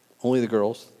 Only the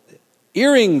girls.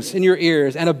 Earrings in your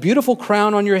ears and a beautiful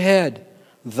crown on your head.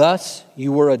 Thus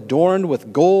you were adorned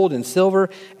with gold and silver,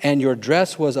 and your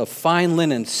dress was of fine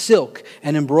linen, silk,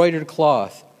 and embroidered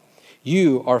cloth.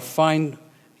 You ate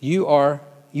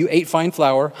fine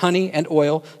flour, honey, and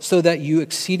oil, so that you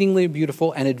exceedingly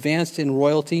beautiful and advanced in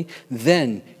royalty.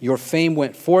 Then your fame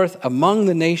went forth among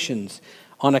the nations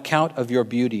on account of your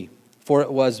beauty, for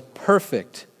it was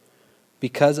perfect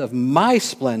because of my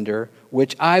splendor,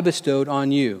 which I bestowed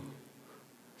on you.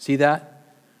 See that?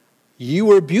 You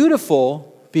were beautiful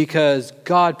because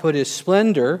God put his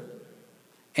splendor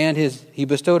and he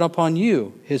bestowed upon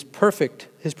you his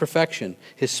perfection,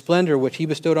 his splendor which he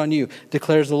bestowed on you,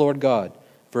 declares the Lord God.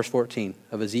 Verse 14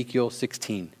 of Ezekiel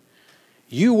 16.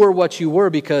 You were what you were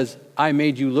because I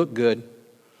made you look good.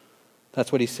 That's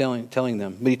what he's telling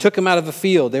them. But he took them out of the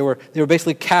field. They were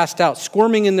basically cast out,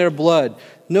 squirming in their blood.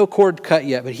 No cord cut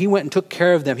yet, but he went and took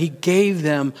care of them. He gave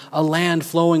them a land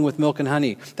flowing with milk and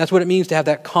honey. That's what it means to have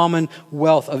that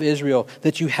commonwealth of Israel,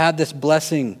 that you had this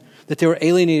blessing, that they were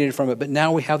alienated from it, but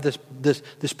now we have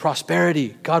this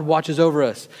prosperity. God watches over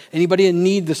us. Anybody in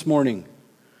need this morning?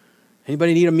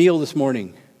 Anybody need a meal this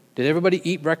morning? Did everybody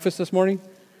eat breakfast this morning?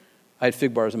 I had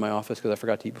fig bars in my office because I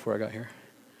forgot to eat before I got here.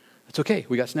 It's okay.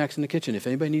 We got snacks in the kitchen. If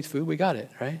anybody needs food, we got it,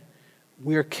 right?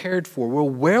 We are cared for.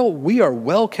 We are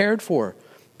well cared for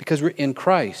because we're in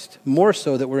Christ. More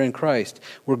so that we're in Christ.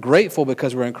 We're grateful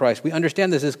because we're in Christ. We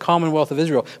understand this is commonwealth of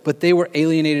Israel, but they were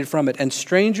alienated from it and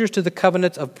strangers to the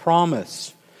covenants of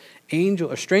promise.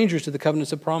 Strangers to the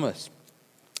covenants of promise.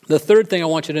 The third thing I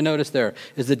want you to notice there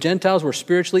is the Gentiles were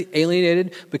spiritually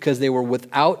alienated because they were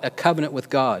without a covenant with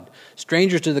God.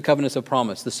 Strangers to the covenants of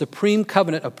promise. The supreme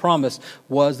covenant of promise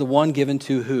was the one given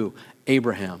to who?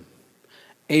 Abraham.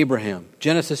 Abraham.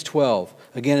 Genesis 12.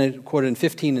 Again, quoted in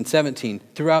 15 and 17.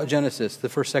 Throughout Genesis, the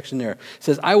first section there. It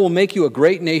says, I will make you a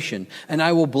great nation, and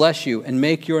I will bless you and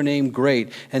make your name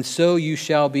great, and so you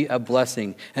shall be a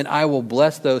blessing. And I will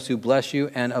bless those who bless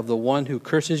you, and of the one who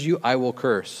curses you, I will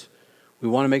curse. We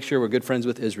want to make sure we're good friends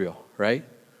with Israel, right?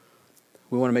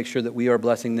 We want to make sure that we are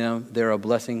blessing them. They're a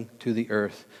blessing to the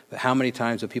earth. But how many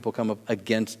times have people come up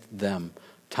against them?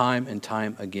 Time and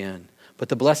time again. But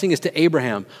the blessing is to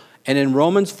Abraham. And in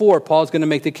Romans 4, Paul's going to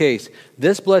make the case.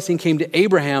 This blessing came to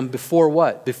Abraham before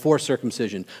what? Before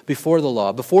circumcision, before the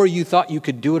law. Before you thought you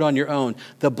could do it on your own,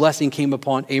 the blessing came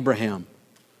upon Abraham.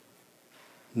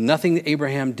 Nothing that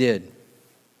Abraham did.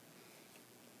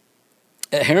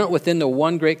 Inherent within the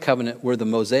one great covenant were the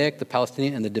Mosaic, the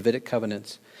Palestinian, and the Davidic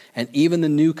covenants. And even the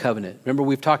new covenant. Remember,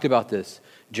 we've talked about this.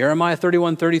 Jeremiah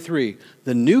 31:33.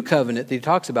 The new covenant that he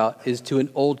talks about is to an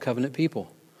old covenant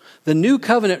people. The new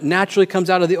covenant naturally comes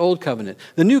out of the old covenant.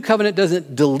 The new covenant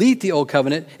doesn't delete the old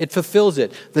covenant, it fulfills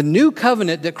it. The new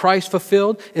covenant that Christ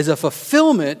fulfilled is a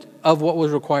fulfillment of what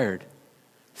was required.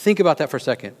 Think about that for a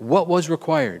second. What was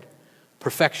required?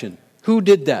 Perfection. Who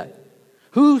did that?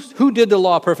 Who did the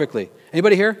law perfectly?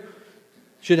 Anybody here?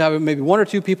 Should have maybe one or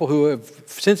two people who have,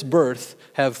 since birth,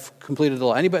 have completed the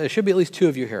law. Anybody? There should be at least two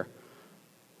of you here.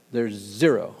 There's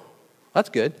zero. That's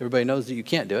good. Everybody knows that you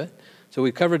can't do it. So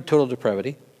we've covered total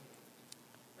depravity.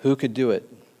 Who could do it?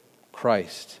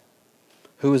 Christ.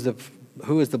 Who is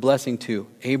the blessing to?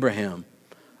 Abraham.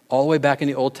 All the way back in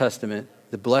the Old Testament,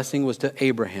 the blessing was to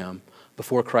Abraham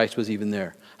before Christ was even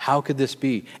there. How could this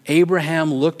be?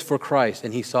 Abraham looked for Christ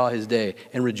and he saw his day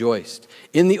and rejoiced.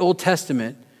 In the Old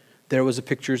Testament, there was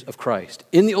pictures of Christ.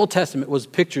 In the Old Testament was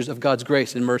pictures of God's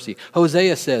grace and mercy.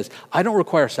 Hosea says, I don't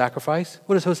require sacrifice.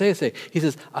 What does Hosea say? He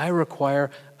says, I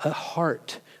require a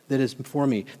heart that is before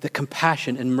me, the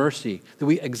compassion and mercy, that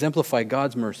we exemplify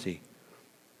God's mercy.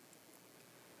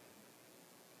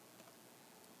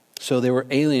 So they were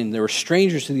alien, they were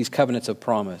strangers to these covenants of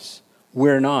promise.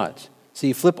 We're not.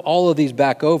 See, flip all of these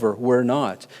back over, we're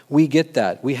not. We get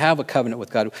that. We have a covenant with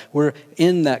God. We're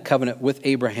in that covenant with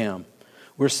Abraham.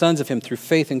 We're sons of him through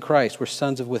faith in Christ. We're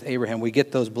sons with Abraham. We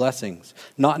get those blessings.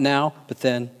 Not now, but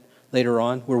then later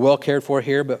on. We're well cared for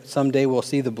here, but someday we'll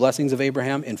see the blessings of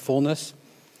Abraham in fullness.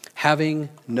 Having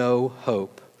no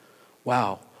hope.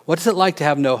 Wow. What is it like to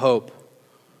have no hope?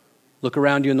 Look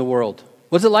around you in the world.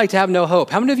 What's it like to have no hope?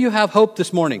 How many of you have hope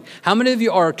this morning? How many of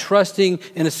you are trusting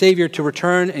in a Savior to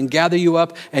return and gather you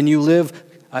up and you live?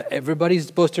 Everybody's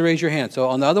supposed to raise your hand. So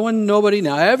on the other one, nobody.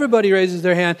 Now everybody raises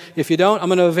their hand. If you don't, I'm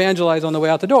going to evangelize on the way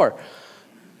out the door.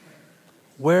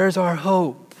 Where's our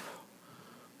hope?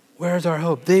 Where's our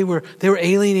hope? They were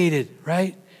alienated,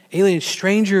 right? Alien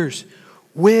strangers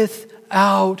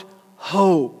without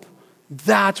hope.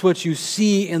 That's what you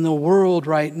see in the world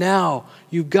right now.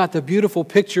 You've got the beautiful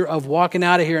picture of walking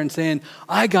out of here and saying,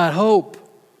 I got hope.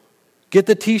 Get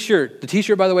the t-shirt. The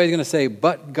t-shirt, by the way, is going to say,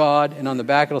 but God, and on the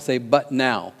back it'll say, but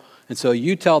now. And so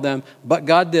you tell them, but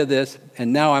God did this,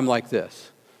 and now I'm like this.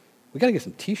 We got to get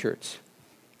some t-shirts.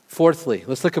 Fourthly,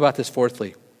 let's look about this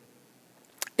fourthly.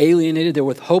 Alienated, they're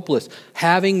with hopeless,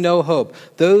 having no hope.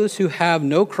 Those who have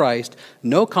no Christ,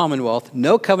 no commonwealth,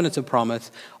 no covenants of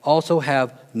promise, also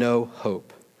have no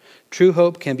hope. True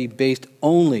hope can be based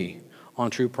only on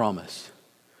true promise.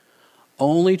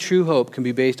 Only true hope can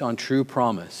be based on true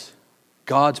promise,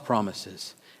 God's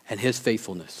promises, and his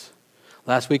faithfulness.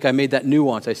 Last week I made that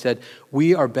nuance. I said,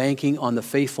 we are banking on the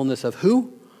faithfulness of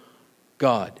who?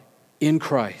 God, in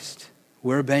Christ.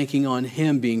 We're banking on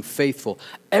him being faithful.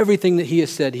 Everything that he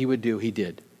has said he would do, he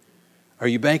did. Are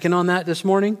you banking on that this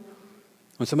morning?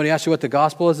 When somebody asks you what the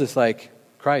gospel is, it's like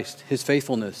Christ, his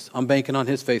faithfulness. I'm banking on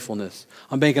his faithfulness.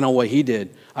 I'm banking on what he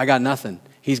did. I got nothing.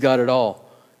 He's got it all.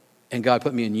 And God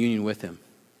put me in union with him.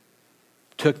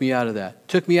 Took me out of that.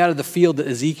 Took me out of the field that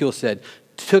Ezekiel said.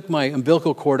 Took my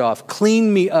umbilical cord off.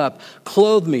 Cleaned me up.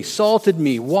 Clothed me. Salted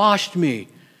me. Washed me.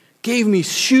 Gave me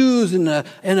shoes and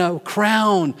a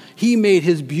crown. He made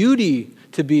his beauty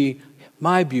to be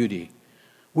my beauty.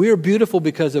 We are beautiful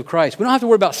because of Christ. We don't have to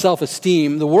worry about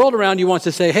self-esteem. The world around you wants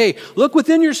to say, hey, look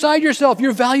within yourself.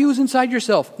 Your value is inside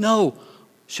yourself. No.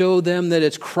 Show them that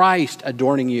it's Christ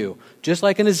adorning you. Just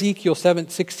like in Ezekiel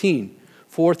 7:16,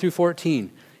 4 through 14.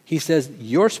 He says,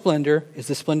 your splendor is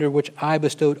the splendor which I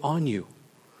bestowed on you.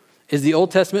 Is the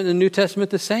Old Testament and the New Testament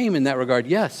the same in that regard?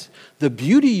 Yes. The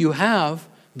beauty you have,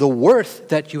 the worth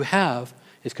that you have,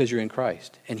 is because you're in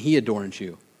Christ and he adorns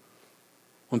you.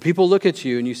 When people look at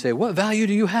you and you say, what value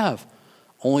do you have?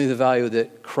 Only the value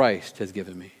that Christ has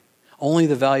given me. Only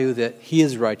the value that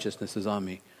his righteousness is on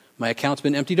me. My account's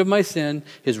been emptied of my sin.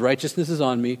 His righteousness is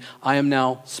on me. I am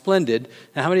now splendid.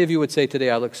 Now, how many of you would say today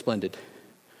I look splendid?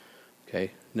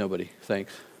 Okay, nobody.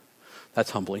 Thanks.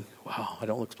 That's humbling. Wow, I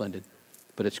don't look splendid.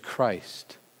 But it's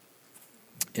Christ.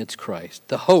 It's Christ.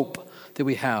 The hope that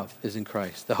we have is in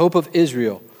Christ. The hope of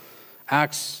Israel.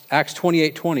 Acts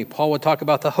 28:20, Paul would talk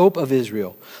about the hope of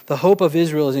Israel. The hope of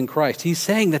Israel is in Christ. He's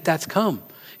saying that that's come.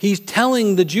 He's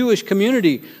telling the Jewish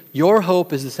community, your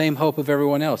hope is the same hope of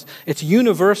everyone else. It's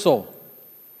universal.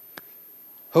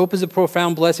 Hope is a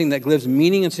profound blessing that gives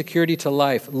meaning and security to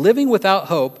life. Living without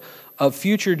hope of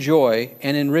future joy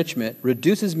and enrichment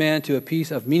reduces man to a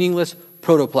piece of meaningless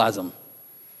protoplasm.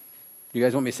 You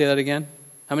guys want me to say that again?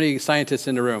 How many scientists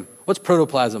in the room? What's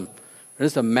protoplasm?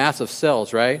 It's a mass of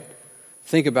cells, right?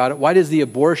 Think about it. Why does the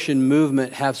abortion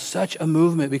movement have such a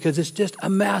movement? Because it's just a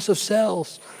mass of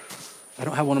cells. I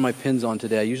don't have one of my pins on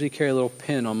today. I usually carry a little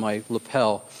pin on my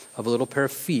lapel of a little pair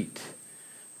of feet.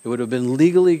 It would have been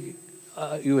legally,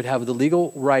 you would have the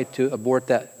legal right to abort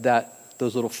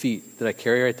those little feet that I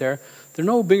carry right there. They're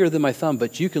no bigger than my thumb,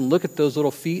 but you can look at those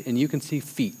little feet and you can see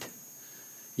feet.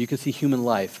 You can see human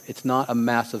life. It's not a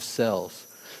mass of cells.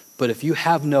 But if you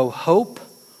have no hope,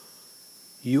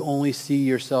 you only see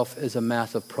yourself as a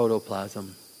mass of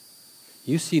protoplasm.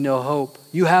 You see no hope.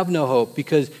 You have no hope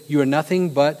because you are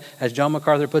nothing but, as John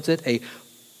MacArthur puts it, a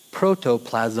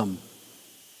protoplasm.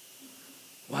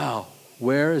 Wow,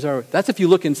 where is our... That's if you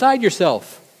look inside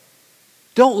yourself.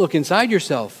 Don't look inside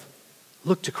yourself.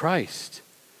 Look to Christ.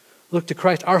 Look to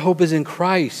Christ. Our hope is in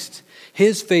Christ.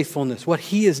 His faithfulness, what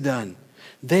he has done.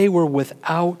 They were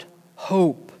without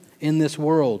hope in this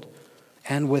world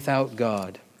and without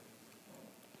God.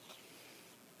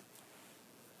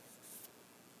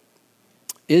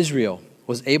 Israel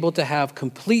was able to have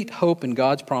complete hope in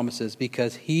God's promises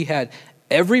because he had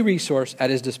every resource at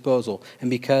his disposal and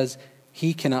because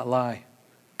he cannot lie.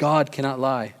 God cannot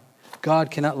lie.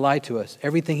 God cannot lie to us.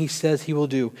 Everything he says he will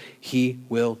do, he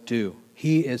will do.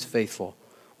 He is faithful.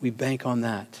 We bank on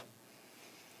that.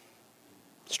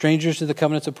 Strangers to the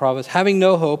covenants of promise, having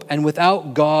no hope and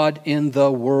without God in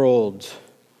the world.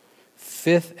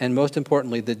 Fifth, and most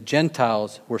importantly, the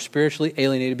Gentiles were spiritually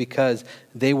alienated because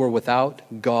they were without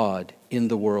God in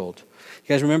the world. You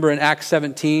guys remember in Acts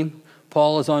 17,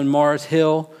 Paul is on Mars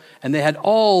Hill, and they had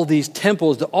all these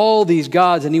temples to all these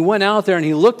gods, and he went out there and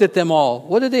he looked at them all.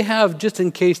 What did they have just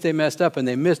in case they messed up and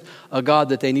they missed a God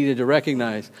that they needed to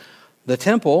recognize? The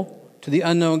temple to the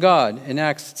unknown God. In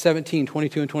Acts 17,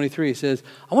 22 and 23, it says,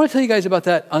 I want to tell you guys about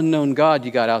that unknown God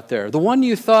you got out there. The one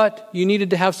you thought you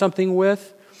needed to have something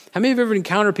with. How many of you ever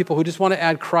encountered people who just want to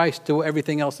add Christ to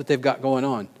everything else that they've got going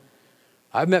on?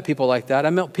 I've met people like that. I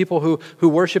met people who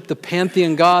worship the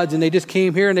pantheon gods, and they just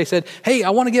came here and they said, hey, I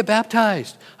want to get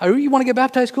baptized. You want to get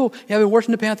baptized? Cool. Yeah, I've been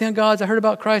worshiping the pantheon gods. I heard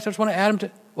about Christ. I just want to add him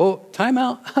to... Oh, time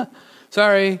out.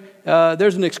 Sorry.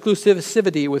 There's an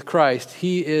exclusivity with Christ.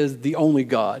 He is the only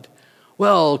God.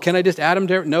 Well, can I just add him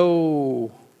to...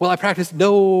 No. Well, I practice...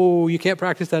 No, you can't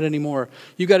practice that anymore.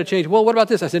 You've got to change. Well, what about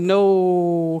this? I said,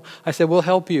 no. I said, we'll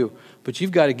help you. But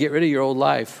you've got to get rid of your old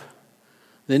life.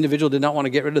 The individual did not want to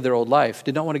get rid of their old life,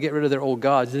 did not want to get rid of their old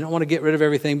gods, did not want to get rid of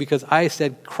everything because I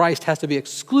said Christ has to be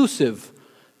exclusive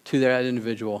to that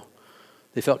individual.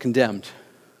 They felt condemned.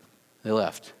 They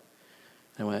left.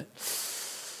 I went,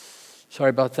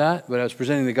 sorry about that, but I was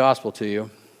presenting the gospel to you.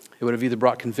 It would have either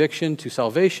brought conviction to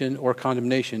salvation or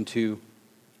condemnation to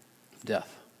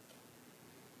death.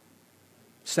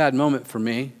 Sad moment for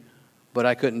me, but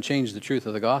I couldn't change the truth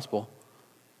of the gospel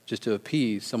just to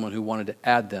appease someone who wanted to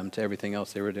add them to everything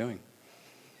else they were doing.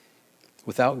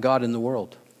 Without God in the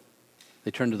world,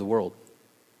 they turned to the world.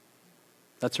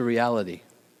 That's a reality.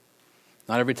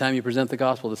 Not every time you present the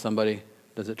gospel to somebody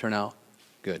does it turn out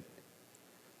good.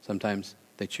 Sometimes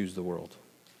they choose the world.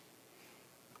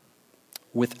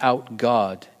 Without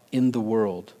God in the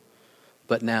world,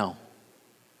 but now.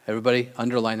 Everybody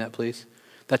underline that, please.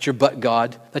 That's your but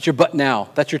God. That's your but now.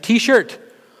 That's your t-shirt.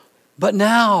 But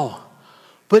now.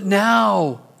 But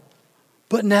now,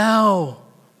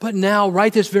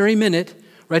 right this very minute,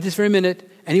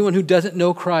 anyone who doesn't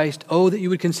know Christ, that you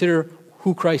would consider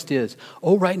who Christ is.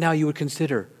 Right now you would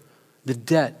consider the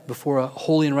debt before a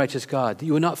holy and righteous God, that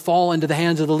you would not fall into the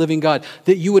hands of the living God,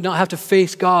 that you would not have to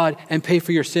face God and pay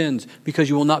for your sins because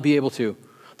you will not be able to.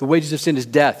 The wages of sin is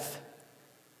death,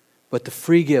 but the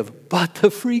free gift,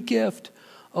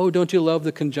 don't you love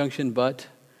the conjunction but?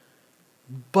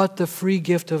 But the free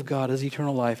gift of God is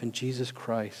eternal life in Jesus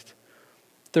Christ.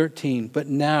 13, but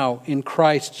now in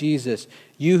Christ Jesus,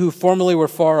 you who formerly were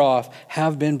far off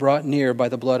have been brought near by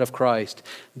the blood of Christ.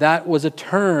 That was a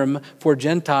term for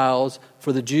Gentiles,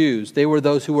 for the Jews. They were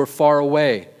those who were far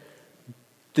away.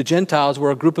 The Gentiles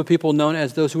were a group of people known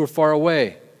as those who were far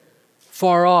away,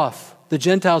 far off. The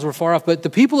Gentiles were far off, but the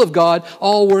people of God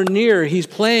all were near. He's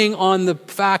playing on the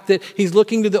fact that he's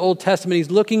looking to the Old Testament. He's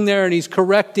looking there and he's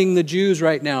correcting the Jews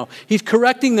right now. He's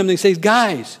correcting them and he says,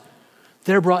 guys,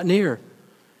 they're brought near.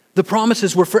 The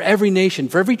promises were for every nation,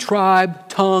 for every tribe,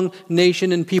 tongue,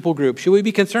 nation, and people group. Should we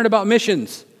be concerned about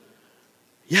missions?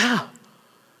 Yeah,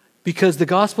 because the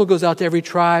gospel goes out to every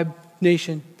tribe,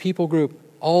 nation, people group,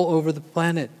 all over the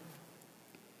planet.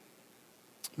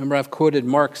 Remember, I've quoted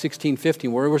Mark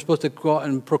 16:15, where we're supposed to go out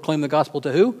and proclaim the gospel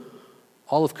to who?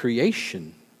 All of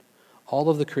creation, all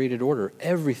of the created order,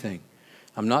 everything.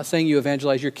 I'm not saying you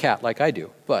evangelize your cat like I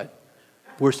do, but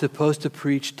we're supposed to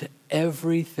preach to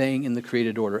everything in the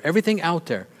created order, everything out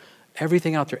there,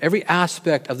 every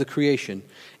aspect of the creation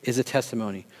is a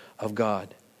testimony of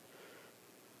God.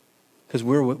 Because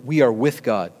we are with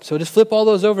God. So just flip all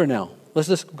those over now. Let's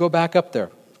just go back up there.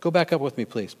 Go back up with me,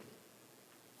 please.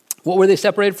 What were they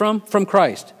separated from? From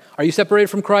Christ. Are you separated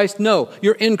from Christ? No,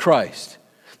 you're in Christ.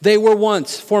 They were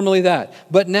once, formerly that.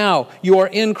 But now you are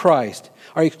in Christ.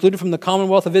 Are you excluded from the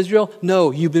commonwealth of Israel?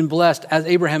 No, you've been blessed as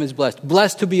Abraham is blessed.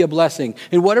 Blessed to be a blessing.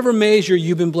 In whatever measure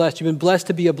you've been blessed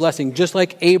to be a blessing, just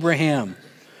like Abraham.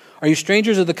 Are you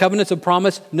strangers of the covenants of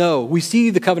promise? No, we see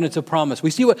the covenants of promise.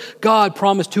 We see what God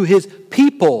promised to his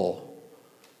people,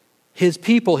 his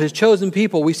chosen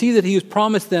people. We see that he has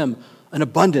promised them an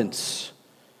abundance.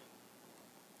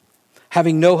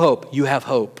 Having no hope, you have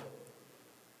hope.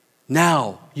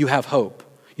 Now you have hope.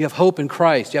 You have hope in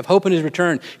Christ. You have hope in his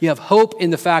return. You have hope in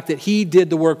the fact that he did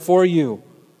the work for you.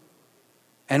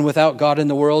 And without God in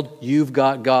the world, you've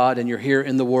got God and you're here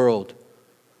in the world.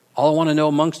 All I want to know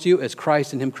amongst you is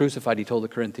Christ and him crucified, he told the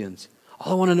Corinthians.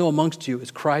 All I want to know amongst you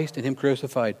is Christ and him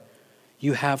crucified.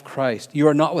 You have Christ. You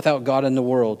are not without God in the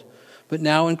world. But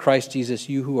now in Christ Jesus,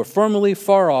 you who are formerly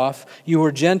far off, you who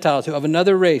are Gentiles, who have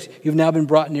another race, you've now been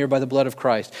brought near by the blood of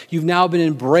Christ. You've now been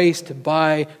embraced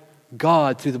by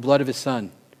God through the blood of his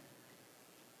Son.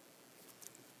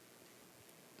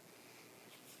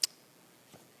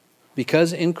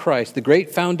 Because in Christ, the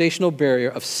great foundational barrier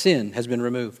of sin has been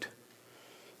removed.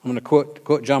 I'm going to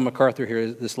quote John MacArthur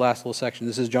here, this last little section.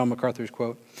 This is John MacArthur's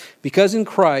quote. Because in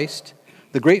Christ,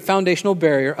 the great foundational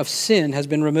barrier of sin has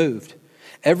been removed.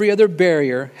 Every other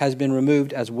barrier has been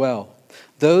removed as well.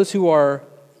 Those who are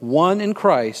one in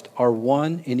Christ are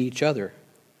one in each other.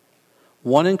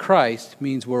 One in Christ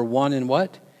means we're one in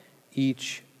what?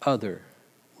 Each other.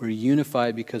 We're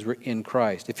unified because we're in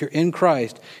Christ. If you're in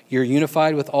Christ, you're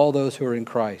unified with all those who are in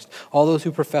Christ, all those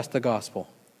who profess the gospel,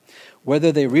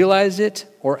 whether they realize it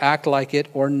or act like it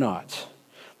or not.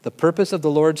 The purpose of the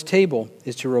Lord's table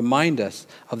is to remind us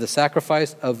of the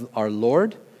sacrifice of our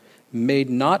Lord, made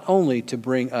not only to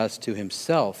bring us to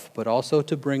himself, but also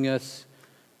to bring us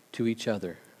to each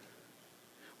other.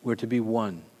 We're to be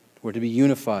one. We're to be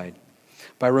unified.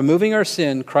 By removing our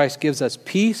sin, Christ gives us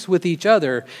peace with each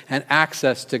other and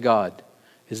access to God.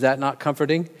 Is that not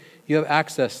comforting? You have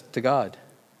access to God.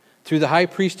 Through the high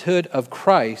priesthood of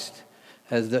Christ,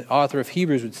 as the author of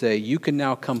Hebrews would say, you can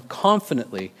now come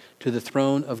confidently to the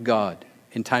throne of God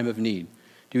in time of need.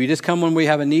 Do we just come when we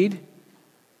have a need?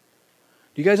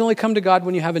 Do you guys only come to God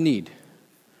when you have a need?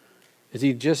 Is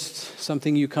he just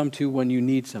something you come to when you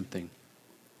need something?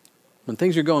 When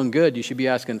things are going good, you should be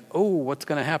asking, what's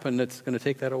going to happen that's going to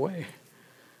take that away?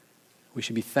 We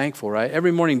should be thankful, right?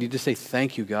 Every morning, do you just say,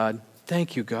 thank you, God.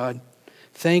 Thank you, God.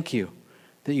 Thank you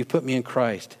that you put me in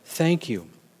Christ. Thank you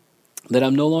that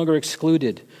I'm no longer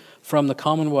excluded from the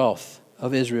commonwealth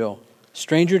of Israel,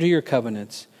 stranger to your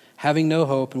covenants, having no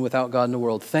hope and without God in the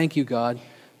world. Thank you, God,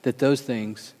 that those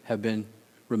things have been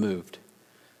removed.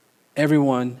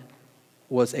 Everyone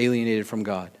was alienated from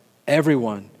God.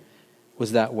 Everyone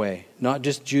was that way, not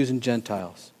just Jews and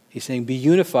Gentiles. He's saying be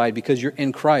unified because you're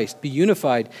in Christ. Be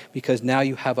unified because now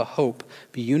you have a hope.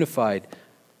 Be unified.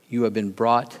 You have been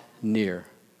brought near,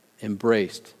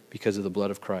 embraced because of the blood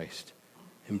of Christ.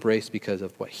 Embraced because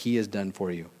of what he has done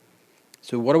for you.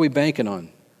 So what are we banking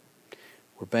on?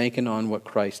 We're banking on what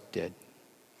Christ did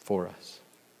for us.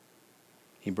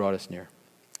 He brought us near.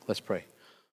 Let's pray.